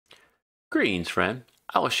Greetings, friend.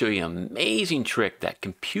 I will show you an amazing trick that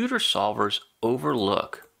computer solvers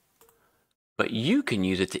overlook, but you can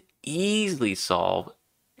use it to easily solve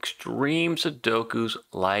extreme Sudokus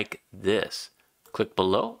like this. Click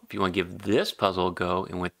below if you want to give this puzzle a go,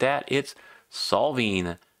 and with that, it's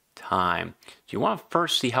solving time. So you want to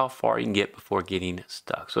first see how far you can get before getting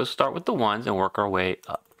stuck. So let's start with the ones and work our way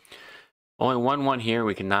up. Only one here,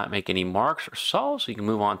 we cannot make any marks or solves, so you can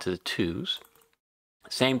move on to the twos.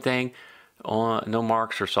 Same thing. No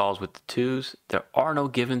marks or solves with the twos. There are no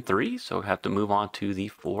given threes, so we have to move on to the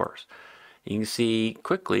fours. You can see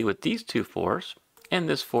quickly with these two fours, and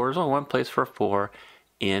this four is only one place for a four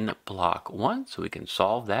in block one, so we can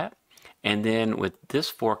solve that. And then with this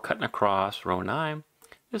four cutting across row 9,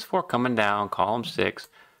 this four coming down column 6,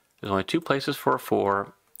 there's only two places for a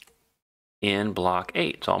four in block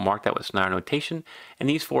 8. So I'll mark that with Snyder notation, and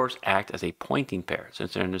these fours act as a pointing pair.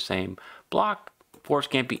 Since they're in the same block, fours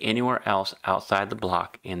can't be anywhere else outside the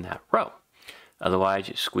block in that row. Otherwise,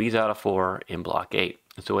 you squeeze out a 4 in block 8.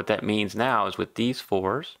 And so what that means now is with these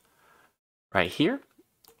fours right here,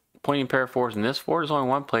 pointing pair of fours in this 4, there's only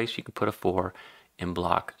one place you can put a 4 in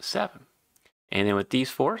block 7. And then with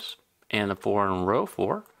these fours and the 4 in row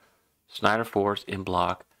 4, Snyder fours in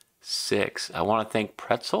block 6. I want to thank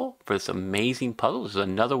Pretzel for this amazing puzzle. This is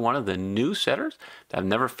another one of the new setters that I've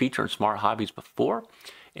never featured in Smart Hobbies before.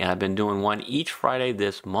 And I've been doing one each Friday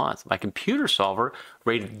this month. My computer solver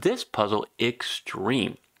rated this puzzle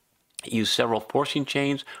extreme. It used several forcing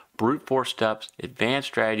chains, brute force steps, advanced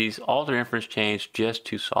strategies, alternate inference chains just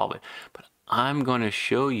to solve it. But I'm going to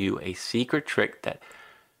show you a secret trick that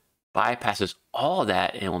bypasses all of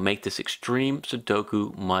that and will make this extreme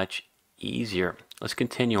Sudoku much easier. Let's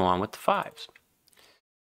continue on with the 5s.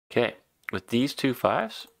 Okay, with these two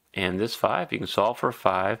 5s and this 5, you can solve for a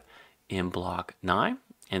 5 in block 9.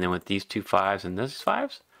 And then with these two 5s and this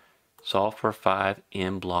 5s, solve for a 5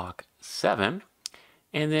 in block 7.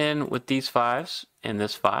 And then with these 5s and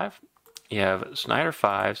this 5, you have Snyder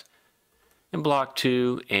 5s in block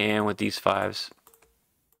 2, and with these 5s,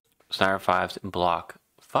 Snyder 5s in block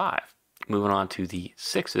 5. Moving on to the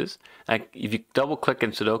 6s. Now, if you double click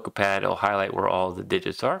in SudokuPad, it'll highlight where all the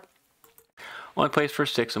digits are. Only place for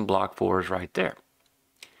 6 in block 4 is right there.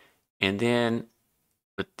 And then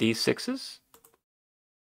with these 6s,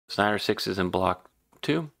 Snyder 6s in block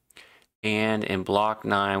 2, and in block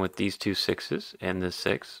 9 with these two 6s and this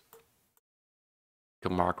 6, you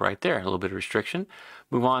can mark right there, a little bit of restriction.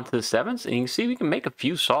 Move on to the 7s, and you can see we can make a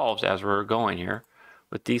few solves as we're going here.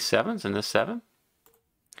 With these 7s and this 7,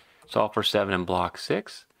 solve for 7 in block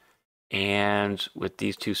 6, and with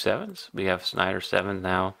these two 7s, we have Snyder 7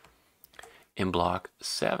 now in block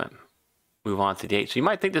 7. Move on to the 8. So you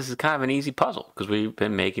might think this is kind of an easy puzzle because we've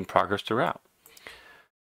been making progress throughout.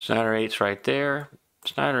 Snyder 8's right there,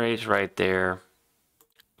 Snyder 8's right there.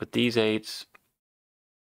 With these 8's,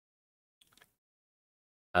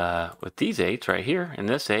 right here, and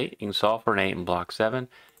this 8, you can solve for an 8 in block 7.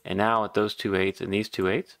 And now with those two 8's and these two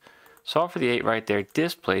 8's, solve for the 8 right there,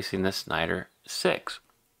 displacing the Snyder 6.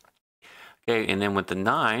 Okay, and then with the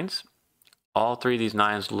 9's, all three of these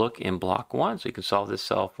 9's look in block 1, so you can solve this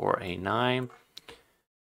cell for a 9.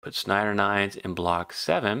 Put Snyder 9's in block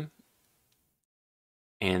 7.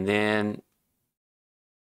 And then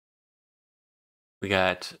we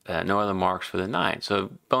got no other marks for the 9.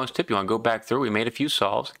 So bonus tip, you want to go back through. We made a few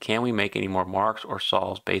solves. Can we make any more marks or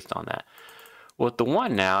solves based on that? Well, with the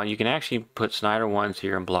 1 now, you can actually put Snyder 1's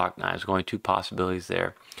here in block 9. There's going two possibilities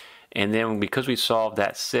there. And then because we solved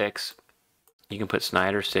that 6, you can put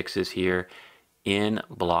Snyder 6's here in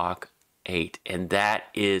block 8. And that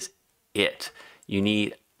is it. You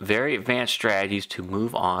need very advanced strategies to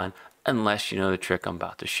move on, unless you know the trick I'm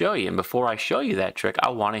about to show you. And before I show you that trick, I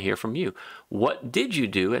want to hear from you. What did you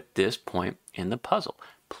do at this point in the puzzle?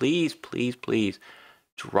 Please, please, please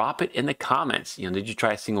drop it in the comments. Did you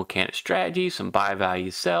try a single candidate strategy, some buy value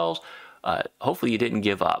sells? Hopefully you didn't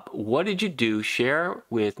give up. What did you do? Share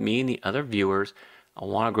with me and the other viewers. I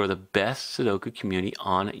want to grow the best Sudoku community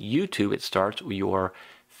on YouTube. It starts with your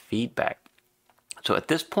feedback. So at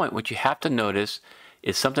this point, what you have to notice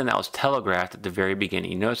is something that was telegraphed at the very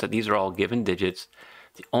beginning. You notice that these are all given digits.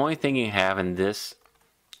 The only thing you have in this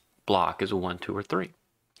block is a 1, 2, or 3.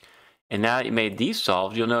 And now that you made these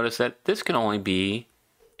solves, you'll notice that this can only be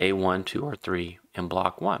a 1, 2, or 3 in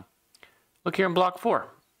block 1. Look here in block 4.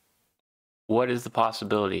 What is the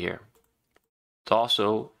possibility here? It's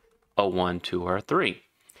also a 1, 2, or a 3.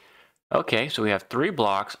 Okay, so we have 3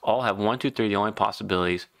 blocks, all have 1, 2, 3, the only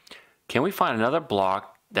possibilities. Can we find another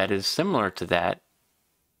block that is similar to that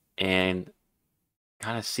and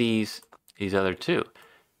kind of sees these other two?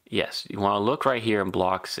 Yes, you want to look right here in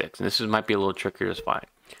block 6. And this might be a little trickier to find.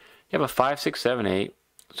 You have a 5, 6, 7, 8.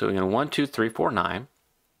 So we're going to 1, 2, 3, 4, 9.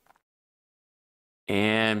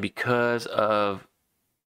 And because of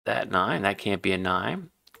that 9, that can't be a 9.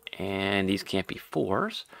 And these can't be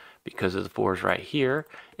 4s because of the 4s right here.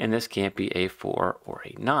 And this can't be a 4 or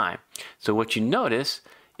a 9. So what you notice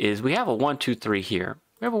is we have a 1, 2, 3 here.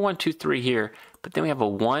 We have a 1, 2, 3 here. But then we have a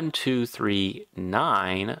 1, 2, 3,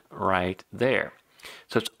 9 right there.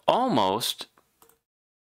 So it's almost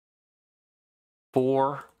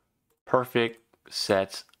 4 perfect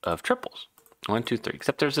sets of triples. 1, 2, 3.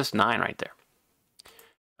 Except there's this 9 right there.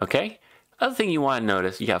 Okay? Other thing you want to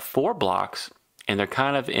notice, you have 4 blocks, and they're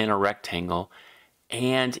kind of in a rectangle,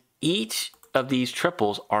 and each of these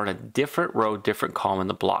triples are in a different row, different column in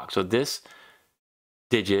the block. So this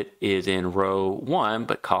digit is in row 1,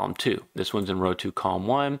 but column 2. This one's in row 2, column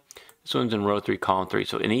 1. This one's in row 3, column 3.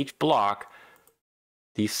 So in each block,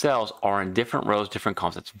 these cells are in different rows, different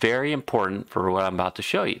columns. It's very important for what I'm about to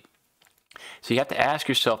show you. So you have to ask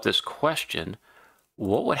yourself this question: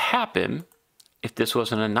 what would happen if this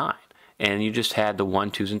wasn't a 9 and you just had the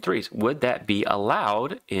 1, 2s, and 3s? Would that be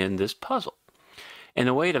allowed in this puzzle? And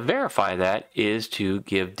the way to verify that is to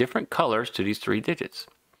give different colors to these 3 digits.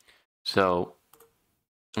 So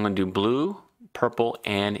I'm going to do blue, purple,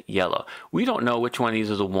 and yellow. We don't know which one of these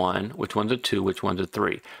is a 1, which one's a 2, which one's a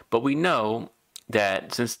 3. But we know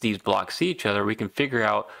that since these blocks see each other, we can figure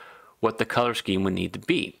out what the color scheme would need to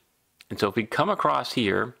be. And so if we come across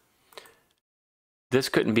here, this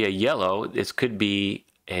couldn't be a yellow. This could be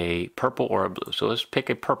a purple or a blue. So let's pick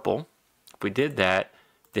a purple. If we did that,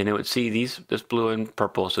 then it would see this blue and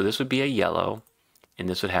purple. So this would be a yellow, and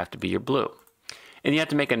this would have to be your blue. And you have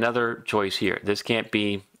to make another choice here. This can't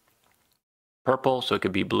be purple, so it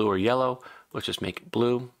could be blue or yellow. Let's just make it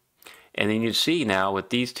blue. And then you see now with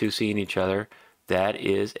these two seeing each other, that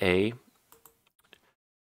is a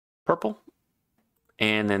purple.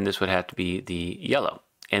 And then this would have to be the yellow.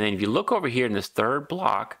 And then if you look over here in this third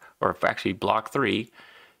block, or actually block 3,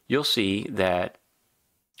 you'll see that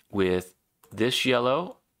with this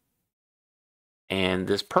yellow and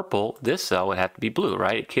this purple, this cell would have to be blue,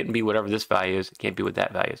 right? It couldn't be whatever this value is. It can't be what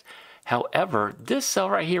that value is. However, this cell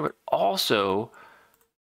right here would also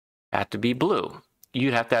have to be blue.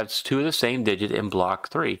 You'd have to have 2 of the same digit in block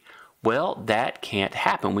 3. Well, that can't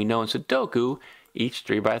happen. We know in Sudoku, each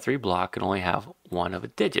 3x3 block can only have 1 of a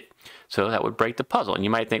digit. So that would break the puzzle. And you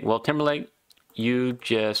might think, well, Timberlake, you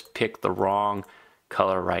just picked the wrong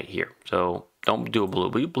color right here. So don't do a blue,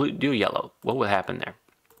 do a yellow. What would happen there?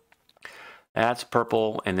 That's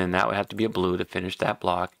purple, and then that would have to be a blue to finish that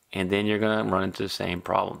block. And then you're going to run into the same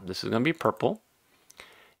problem. This is going to be purple.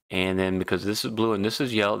 And then because this is blue and this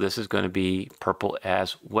is yellow, this is going to be purple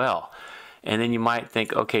as well. And then you might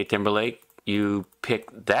think, okay, Timberlake, you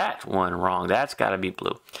picked that one wrong. That's got to be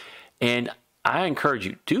blue. And I encourage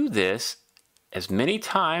you, do this as many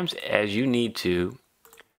times as you need to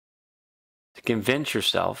convince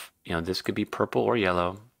yourself, this could be purple or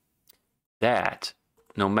yellow, that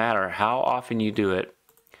no matter how often you do it,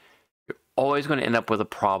 you're always going to end up with a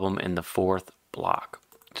problem in the 4th block.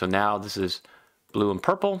 So now this is blue and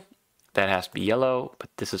purple. That has to be yellow, but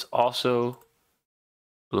this is also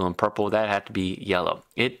blue and purple. That has to be yellow.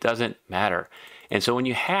 It doesn't matter. And so when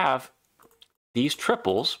you have these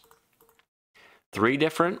triples, 3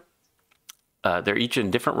 different, they're each in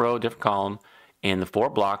a different row, different column, and the 4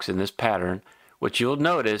 blocks in this pattern, what you'll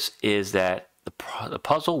notice is that the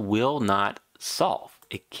puzzle will not solve.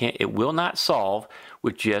 It will not solve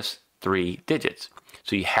with just 3 digits.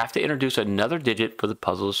 So you have to introduce another digit for the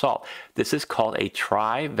puzzle to solve. This is called a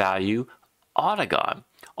Trivalue Oddagon,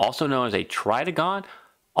 also known as a tritagon,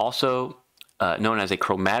 also known as a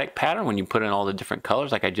chromatic pattern when you put in all the different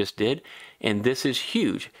colors like I just did. And this is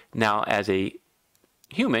huge. Now, as a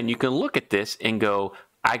human, you can look at this and go,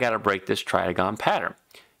 I got to break this tritagon pattern.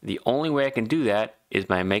 The only way I can do that is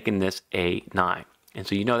by making this a 9. And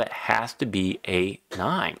so that has to be a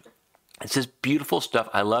 9. It's just beautiful stuff.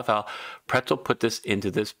 I love how Pretzel put this into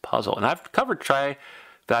this puzzle. And I've covered Trivalue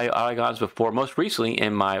Oddagons before, most recently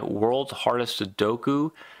in my World's Hardest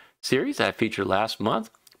Sudoku series that I featured last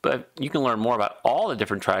month. But you can learn more about all the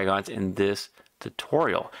different Triagons in this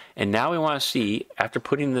tutorial. And now we want to see, after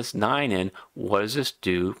putting this 9 in, what does this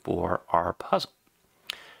do for our puzzle?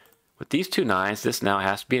 With these 2 9s, this now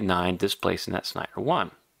has to be a 9 displacing that Snyder 1.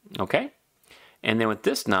 Okay? And then with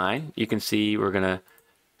this 9, you can see we're going to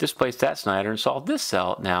displace that Snyder and solve this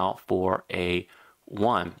cell now for a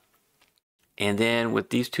 1. And then with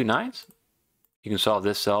these 2 9s, you can solve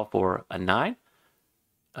this cell for a 9.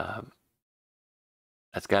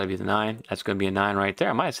 That's got to be the 9. That's going to be a 9 right there.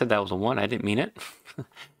 I might have said that was a 1. I didn't mean it.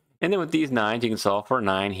 And then with these 9s, you can solve for a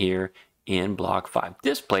 9 here in block 5,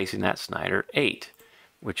 displacing that Snyder 8,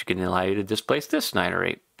 which can allow you to displace this Snyder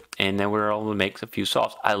 8. And then we're able to make a few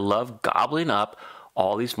solves. I love gobbling up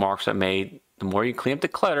all these marks I made. The more you clean up the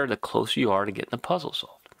clutter, the closer you are to getting the puzzle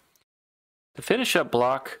solved. To finish up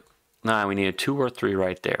block 9, we need a 2 or 3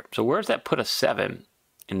 right there. So where's that put a 7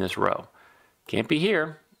 in this row? Can't be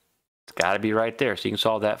here. It's got to be right there. So you can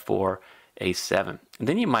solve that for a 7. And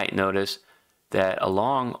then you might notice that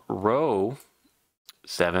along row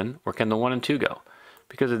 7, where can the 1 and 2 go?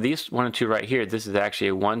 Because of these 1 and 2 right here, this is actually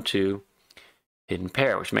a 1-2 hidden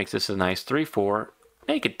pair, which makes this a nice 3-4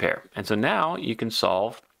 naked pair. And so now you can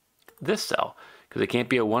solve this cell, because it can't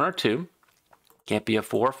be a 1 or 2, can't be a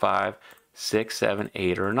 4, 5, 6, 7,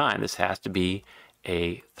 8, or 9. This has to be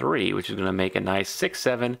a 3, which is going to make a nice 6,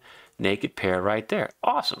 7 naked pair right there.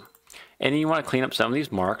 Awesome. And then you want to clean up some of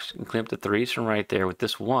these marks. You can clean up the 3s from right there. With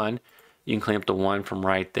this 1, you can clean up the 1 from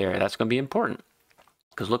right there. That's going to be important,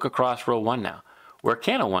 because look across row 1 now. Where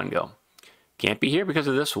can a 1 go? Can't be here because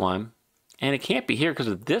of this 1, and it can't be here because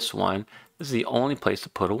of this 1. This is the only place to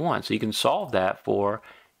put a 1. So you can solve that for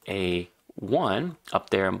a 1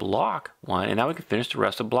 up there in block 1, and now we can finish the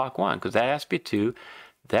rest of block 1, because that has to be a 2.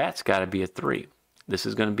 That's got to be a 3. This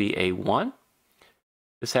is going to be a 1.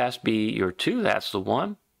 This has to be your 2. That's the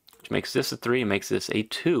 1, which makes this a 3 and makes this a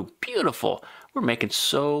 2. Beautiful. We're making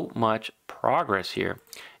so much progress here.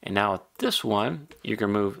 And now with this one, you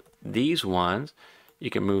can move these 1s, you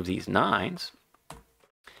can move these 9s,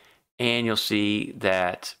 and you'll see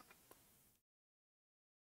that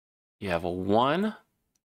you have a 1,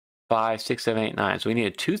 5, 6, 7, 8, 9. So we need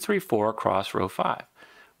a 2, 3, 4 across row 5.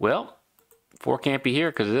 Well, 4 can't be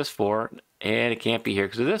here because of this 4, and it can't be here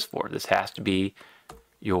because of this 4. This has to be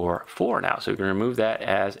your 4 now. So we can remove that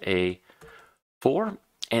as a 4.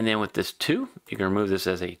 And then with this 2, you can remove this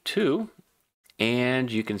as a 2.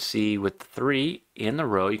 And you can see with the 3 in the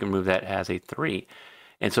row, you can move that as a 3.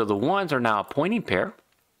 And so the 1s are now a pointing pair.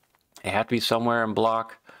 They have to be somewhere in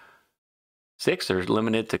block 6. They're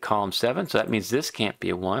limited to column 7. So that means this can't be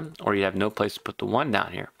a 1, or you have no place to put the 1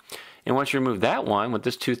 down here. And once you remove that 1 with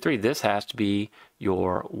this 2, 3, this has to be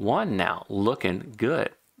your 1 now. Looking good.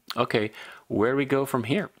 Okay, where do we go from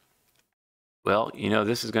here? Well, you know,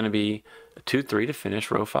 this is going to be a 2, 3 to finish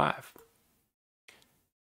row 5.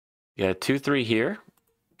 You got a 2, 3 here.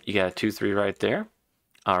 You got a 2, 3 right there.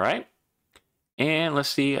 All right. And let's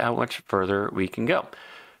see how much further we can go.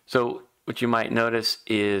 So what you might notice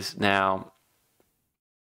is now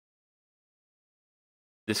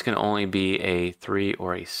this can only be a 3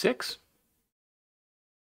 or a 6.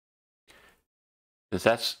 Because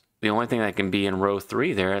that's the only thing that can be in row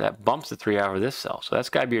 3 there. That bumps the 3 out of this cell. So that's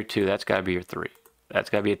got to be your 2. That's got to be your 3. That's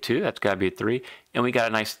got to be a 2. That's got to be a 3. And we got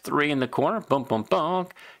a nice 3 in the corner. Boom, boom, boom.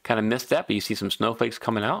 Kind of missed that, but you see some snowflakes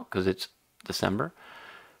coming out because it's December.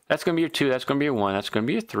 That's going to be your 2. That's going to be your 1. That's going to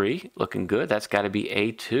be your 3. Looking good. That's got to be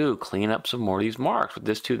a 2. Clean up some more of these marks. With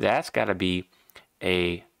this 2, that's got to be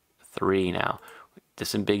a 3 now.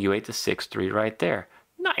 Disambiguate the 6, 3 right there.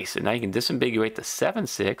 Nice. And now you can disambiguate the 7,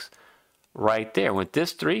 6 right there. With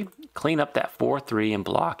this 3, clean up that 4, 3 in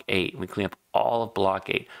block 8. We clean up all of block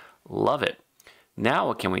 8. Love it. Now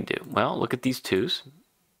what can we do? Well, look at these 2s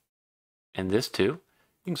and this 2. You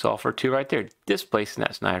can solve for a 2 right there. Displacing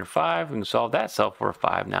that Snyder 5. We can solve that cell for a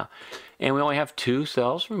 5 now. And we only have 2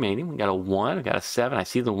 cells remaining. We got a 1, we got a 7. I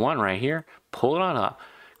see the 1 right here. Pull it on up.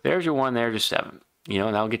 There's your 1, there's your 7. You know,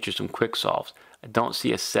 and that'll get you some quick solves. I don't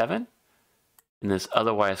see a 7 in this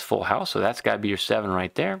otherwise full house, so that's got to be your 7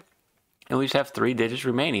 right there. And we just have 3 digits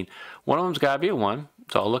remaining. One of them's got to be a 1.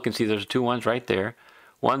 So I'll look and see there's 2 1s right there.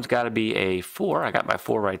 One's got to be a 4. I got my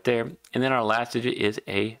 4 right there. And then our last digit is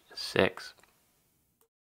a 6.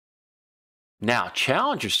 Now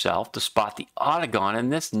challenge yourself to spot the Oddagon in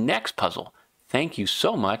this next puzzle. Thank you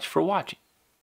so much for watching.